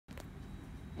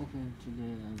Okay,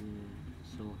 today I will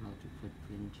show how to put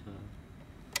printer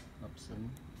option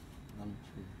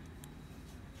onto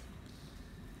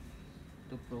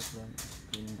the program is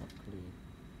print not clear.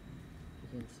 You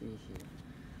can see here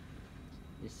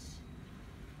this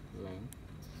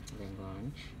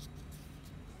language.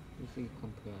 If we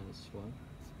compare this one,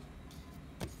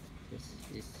 this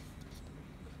is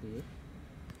clear,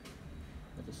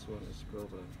 but this one is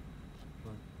problem.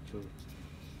 1, 2.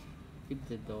 If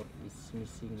the dot is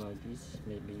missing like this,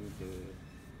 maybe the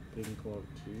print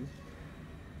quality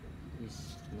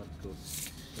is not good.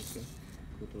 Okay,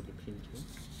 go to the printer.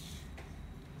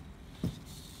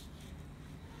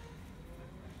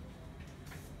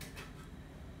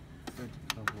 Put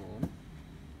the cover on.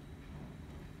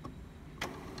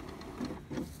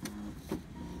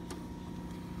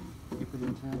 The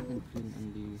printer can print on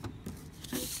the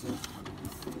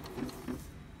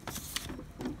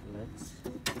legs.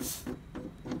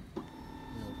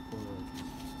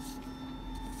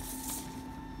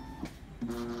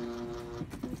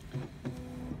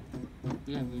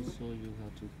 Here I will show you how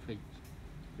to print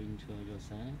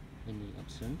yourself any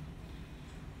option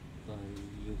by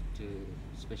use the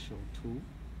special tool.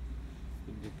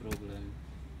 If the problem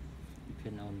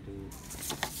depend on the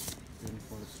print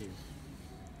quality.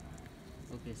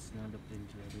 Okay, so now the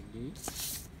printer ready.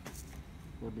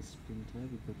 For this printer,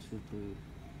 we go to the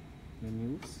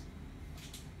menus.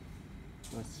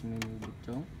 First menu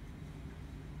button.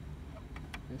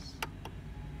 Yes.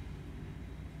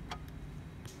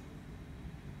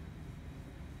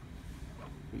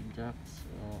 Reject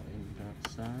or in dark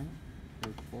side,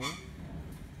 prepare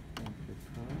and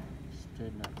prepare,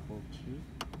 standard 40,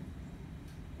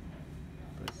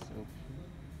 press OK.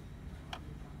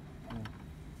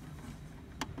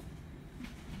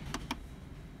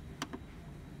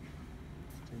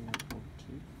 Standard 40.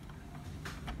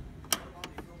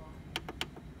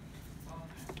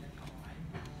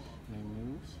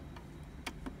 Menus.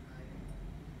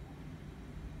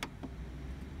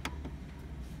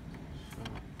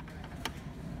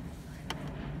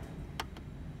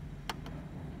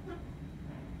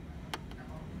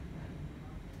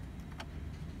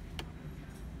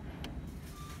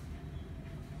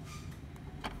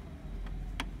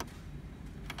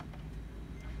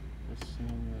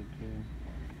 Menu again.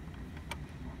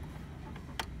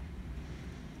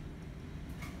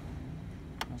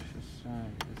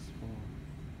 Exercise is for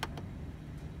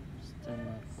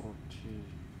standard 40.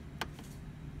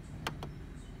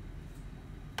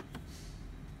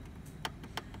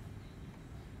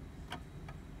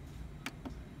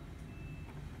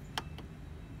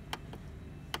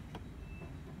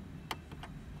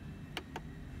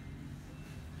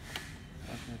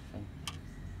 Okay, fine.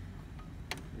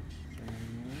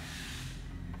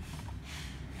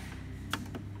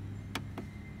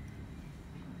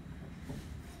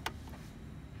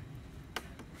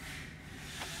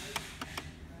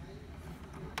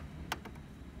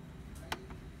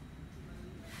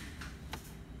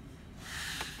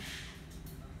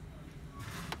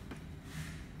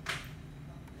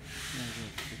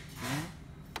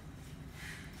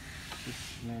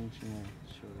 Maintenance,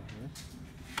 so yes,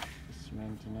 this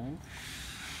maintenance,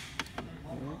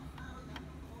 okay,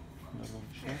 Nozzle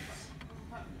Check,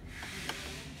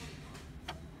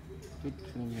 good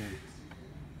cleaning,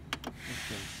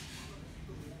 okay,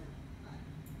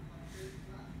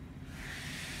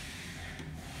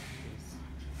 yes.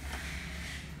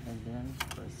 And then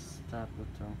press start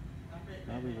button.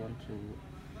 Now we want to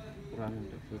run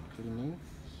the heat cleaning,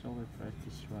 so we press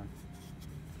this one.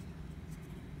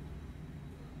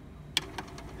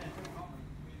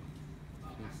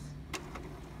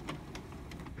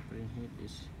 Printhead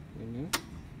is cleaning.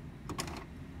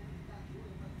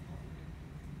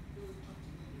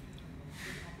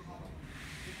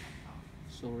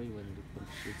 Sorry when the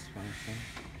switch function.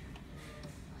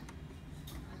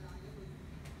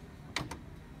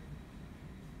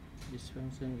 This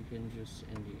function you can use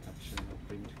any option of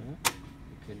printer.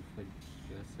 You can put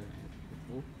user and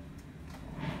people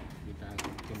without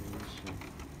combination.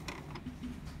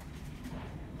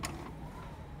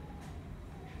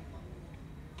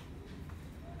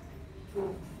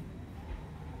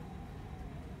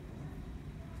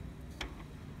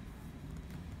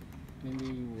 Maybe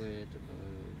you wait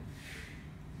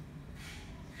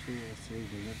 2 or 3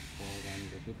 minutes for run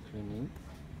the heat cleaning.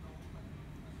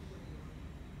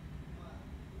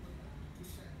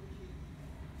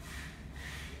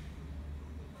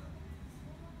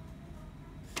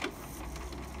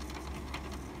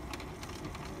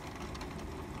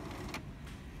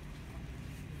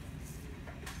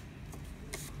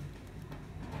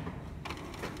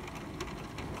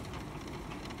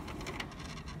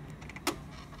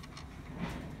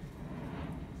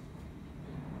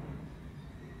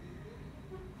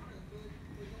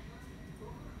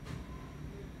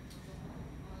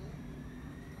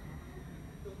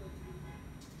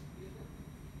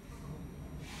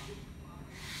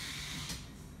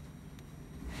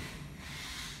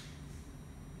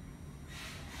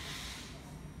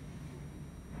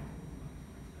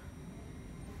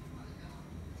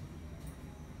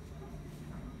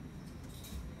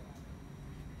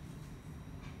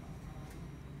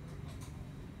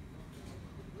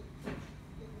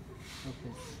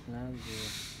 have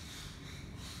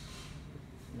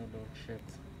the Nozzle Check.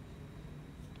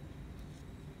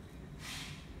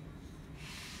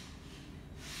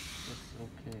 That's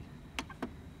okay.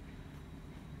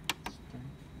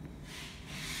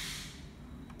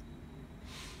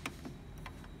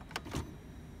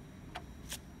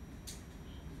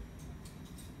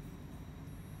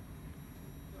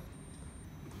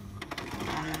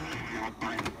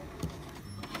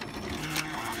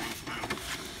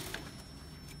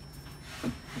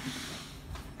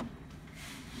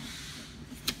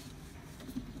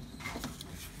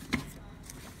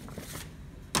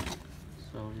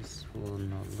 So this will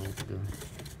not load the vehicles.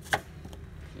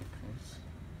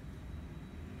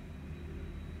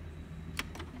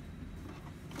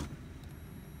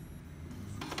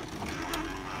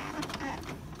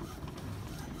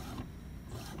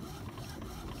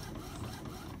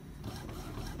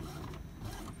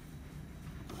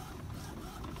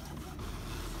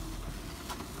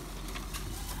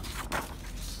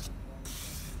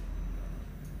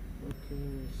 Okay,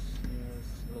 yes,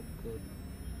 look good.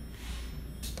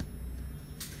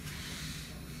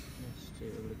 Still a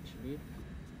little bit.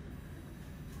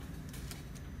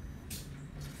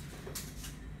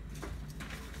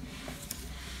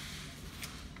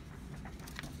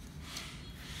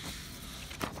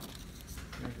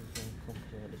 Maybe we can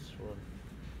compare this one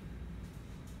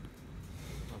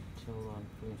up to one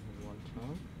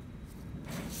time.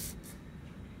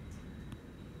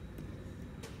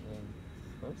 And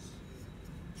first,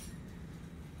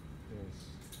 yes.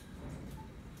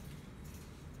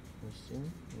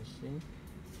 Missing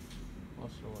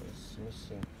also is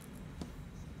missing.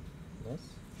 Yes,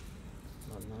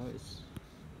 but now it's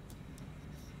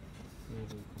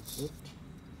nearly complete.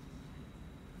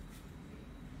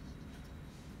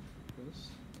 Yes.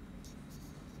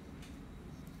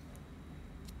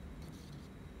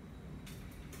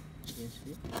 You can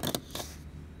see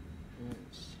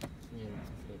it's nearly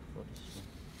complete for this one.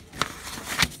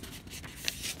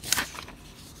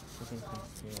 You can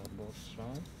compare both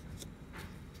sides.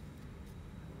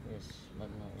 Yes, but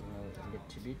now you know a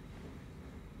little bit.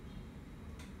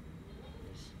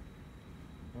 Yes,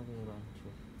 now we run to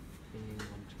cleaning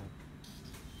one time.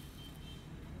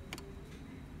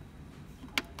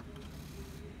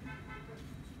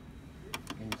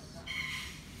 Yes,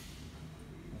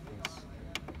 okay.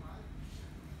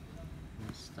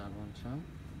 Let's start one time.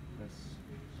 Press.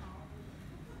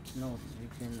 Note, you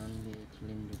can only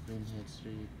clean the printhead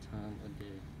 3 times a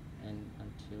day, and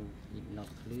until it's not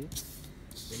clear,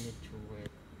 you need to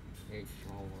wait 8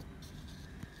 hours.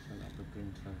 Turn off the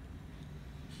printer.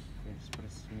 Yes,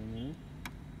 press menu.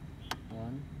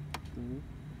 1, 2,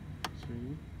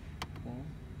 3, 4,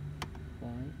 5,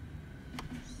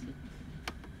 6,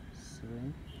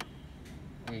 7,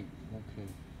 8. Okay.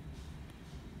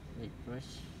 8 press,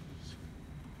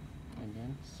 and then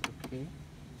it's okay.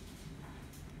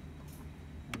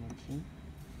 Nothing.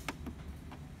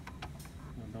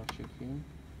 Nozzle checking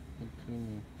and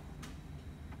cleaning.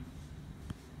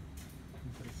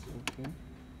 Press OK,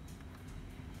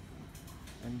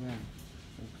 and then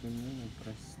cleaning and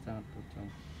press start button.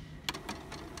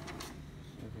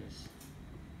 So this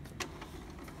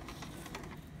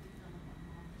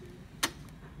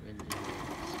when the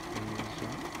screen is on.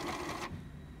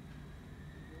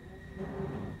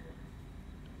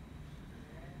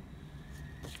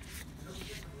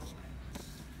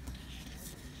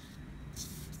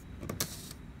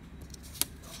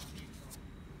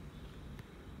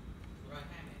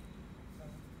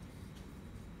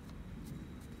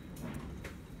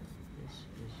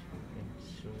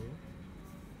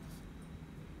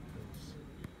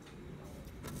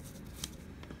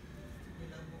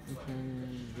 You can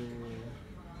do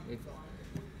it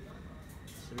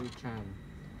 3 times,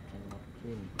 cannot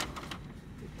clean.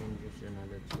 You can use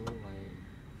another tool like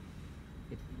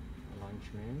it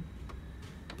launchment,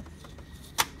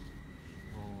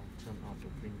 or turn off the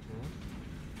printer,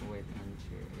 wait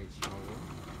until 8 hours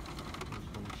and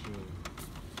continue.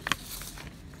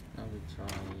 Now we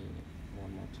try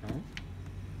one more time.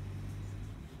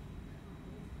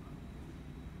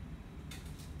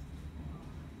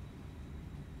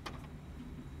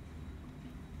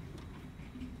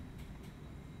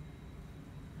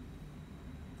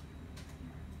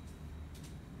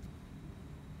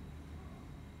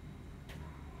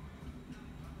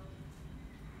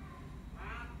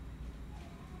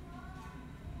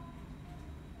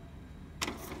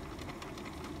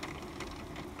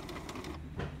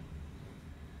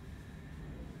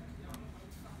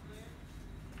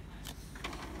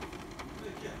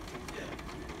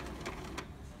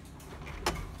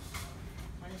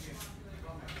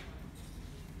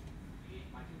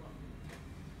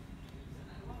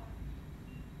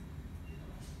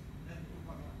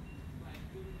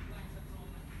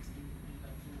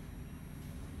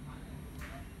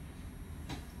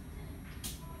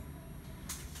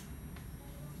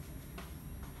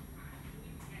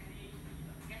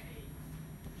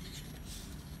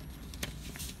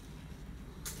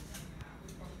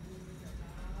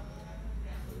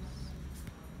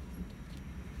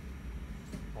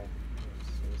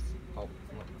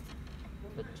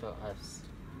 as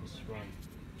this one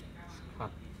is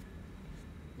cut.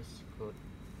 It's good.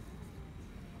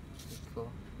 Go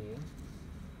here.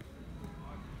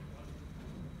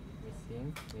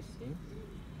 Missing,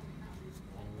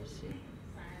 and missing.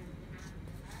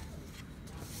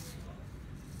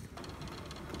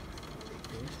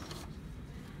 This.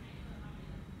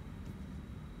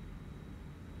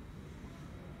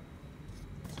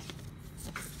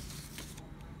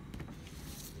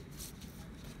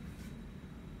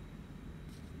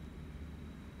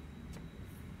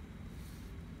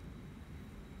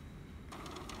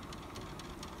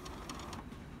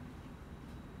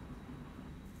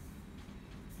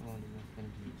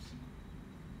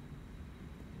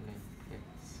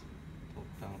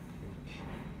 Total page.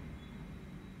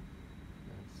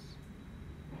 That's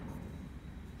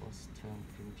first term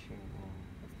printing on.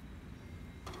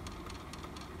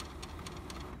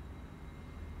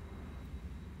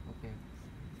 Okay,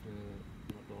 the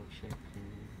Nozzle Check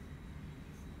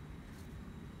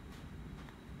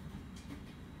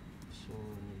so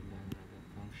another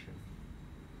function,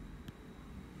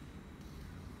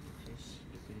 which is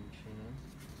the printer.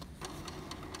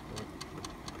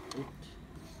 It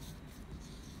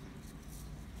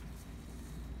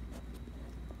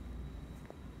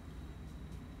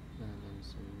and then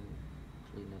some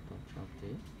clean up on top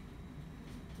there.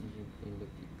 You can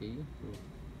look at the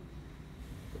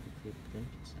clip print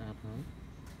it's out now.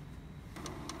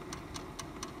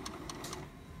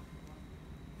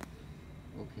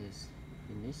 Okay,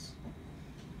 finish.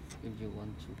 If you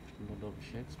want to Nozzle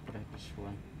Check, press this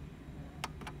one.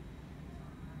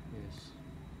 Yes,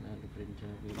 now the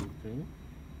printer will print.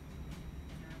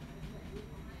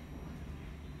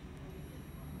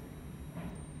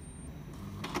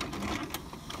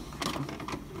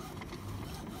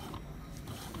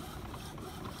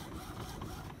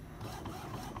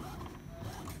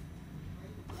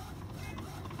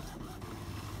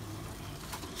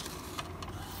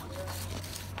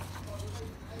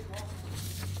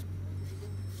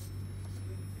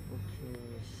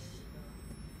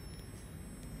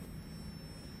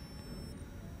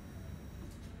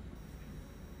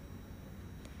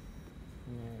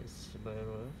 It's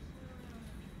barrel.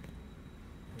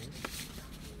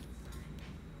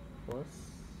 First,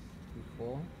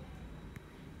 before,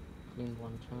 clean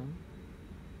one time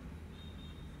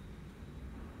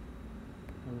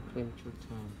and clean 2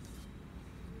 times.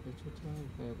 The 2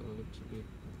 times have a little bit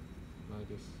like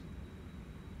this,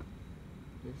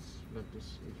 but this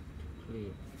is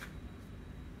clear.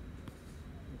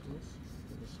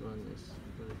 This one is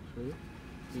very clear.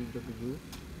 VW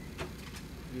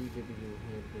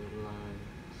have the line,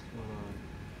 small line.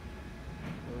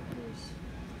 Okay,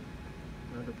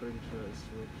 now the printer is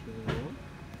working more.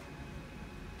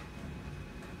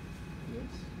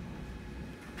 Yes.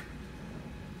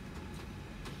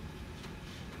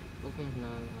 Okay,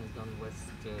 now I don't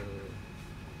waste the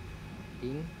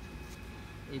ink.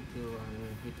 If you want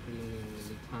to cleaning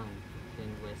the time, you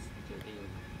can waste the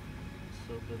ink.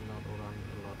 So do not run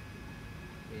a lot.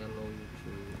 They allow you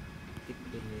to keep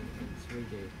cleaning in 3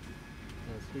 days,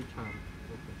 3 times.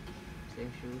 Okay.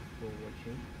 Thank you for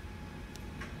watching.